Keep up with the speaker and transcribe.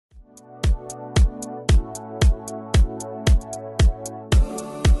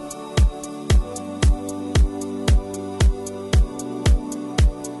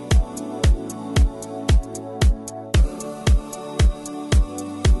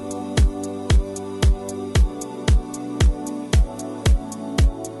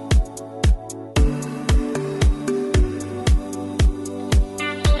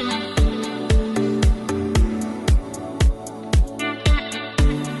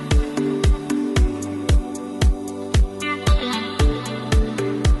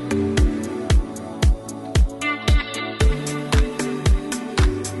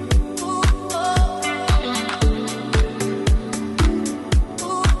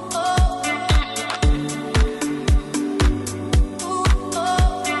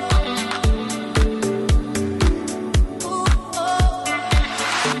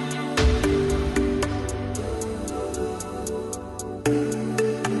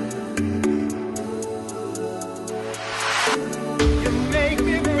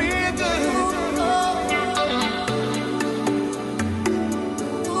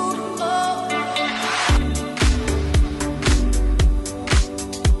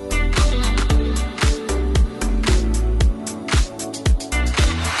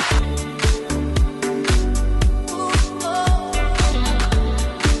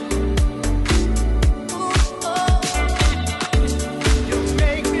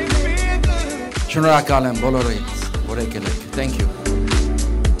Շնորհակալ եմ բոլորիդ, որ եկել եք. Thank you.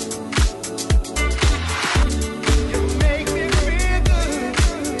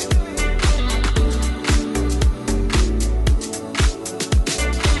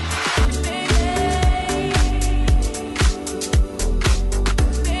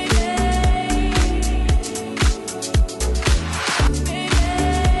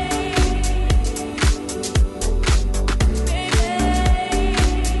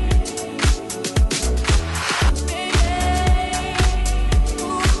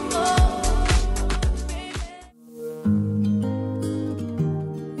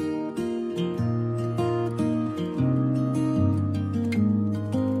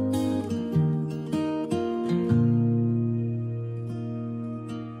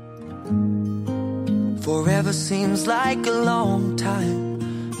 Forever seems like a long time,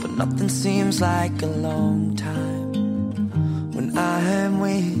 but nothing seems like a long time when I am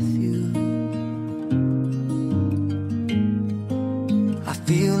with you. I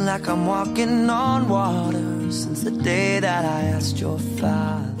feel like I'm walking on water since the day that I asked your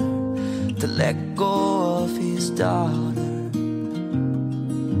father to let go of his daughter.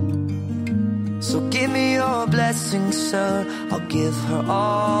 So give me your blessing, sir. I'll give her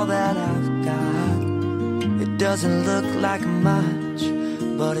all that I've got. It doesn't look like much,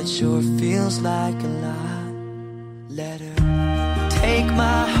 but it sure feels like a lot. Let her take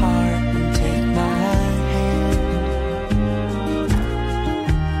my heart and take my hand.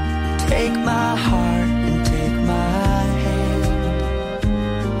 Take my heart and take my hand.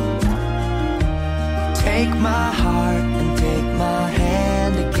 Take my heart and take my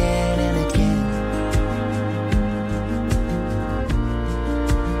hand again and again.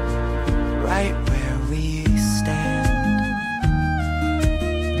 Right where we stand.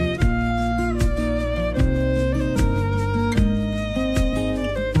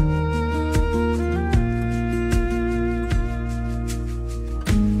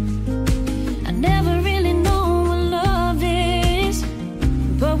 I never really know what love is,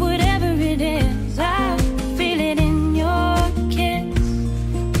 but whatever it is, I feel it in your kiss.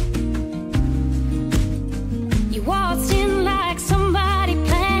 You waltzed in like somebody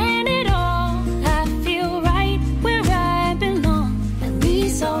planned it all. I feel right where I belong. At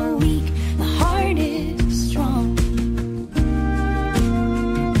least all weak, my heart is strong.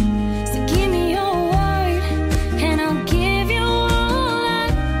 So give me your word, and I'll give you all I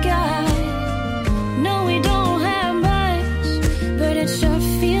got. No, we don't have much, but it sure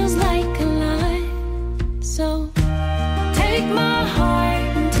feels like a lot. So take my heart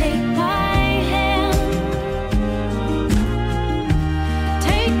and take my hand.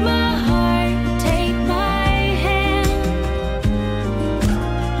 Take my heart, take my hand.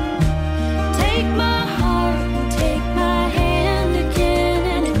 Take my heart, take my hand again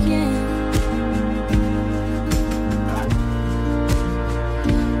and again.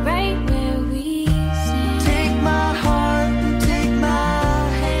 Right where we stand. Take my heart and take my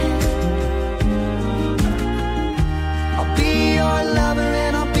hand. I'll be your lover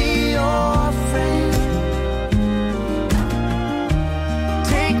and I'll be your friend.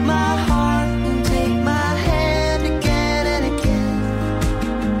 Take my heart and take my hand again and again.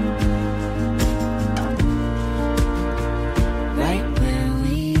 Right where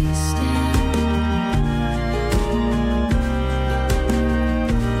we stand.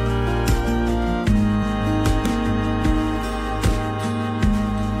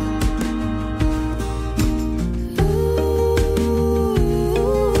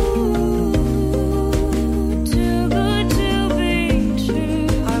 Too good to be true.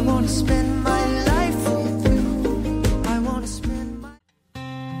 I wanna spend my life with you. I wanna spend my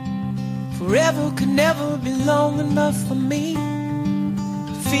Forever could never be long enough for me.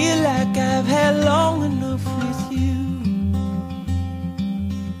 Feel like I've had long enough with you.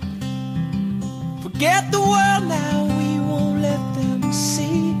 Forget the world now, we won't let them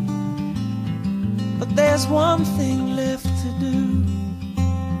see. But there's one thing left to do.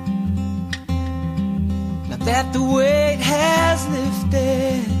 Now that the weight has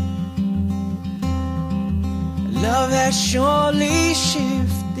lifted, love has surely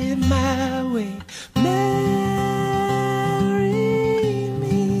shifted my way. Marry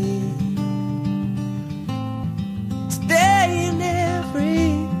me today and every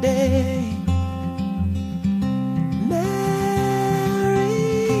day. Marry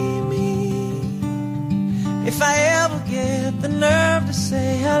me if I ever get the nerve to say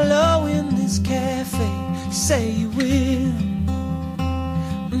hello in this cafe. Say you will.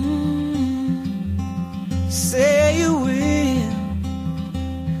 Say you will.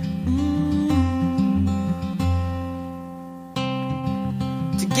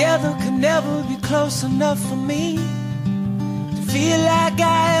 together could never be close enough for me to feel like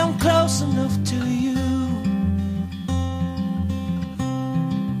I am close enough to you.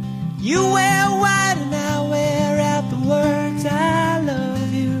 You wear white and I wear out the words I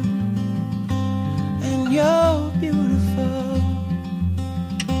love you, and you're beautiful.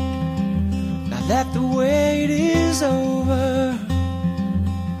 Now that the wait is over,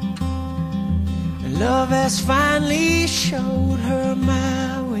 and love has finally showed her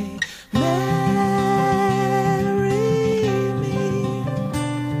my way. Marry me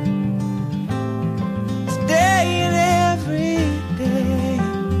today and every day.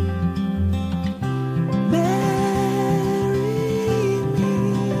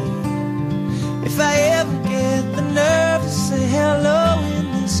 If I ever get the nerve to say hello in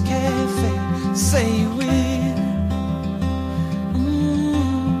this cafe, say you will.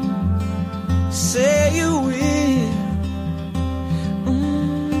 Say you will.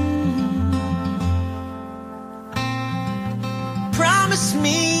 Promise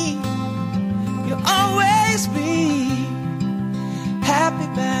me you'll always be happy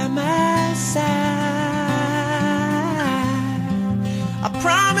by my side. I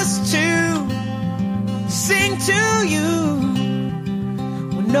promise to sing to you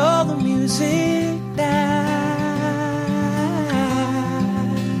when all the music dies.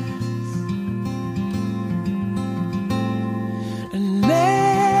 And marry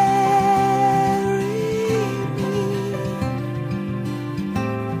me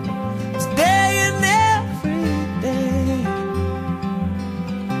today and every day.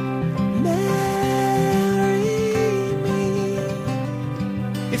 Marry me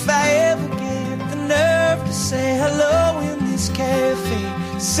if I ever get the nerve to say hello in this cafe,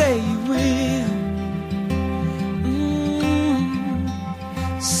 say you will.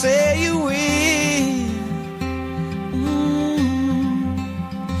 Say you will.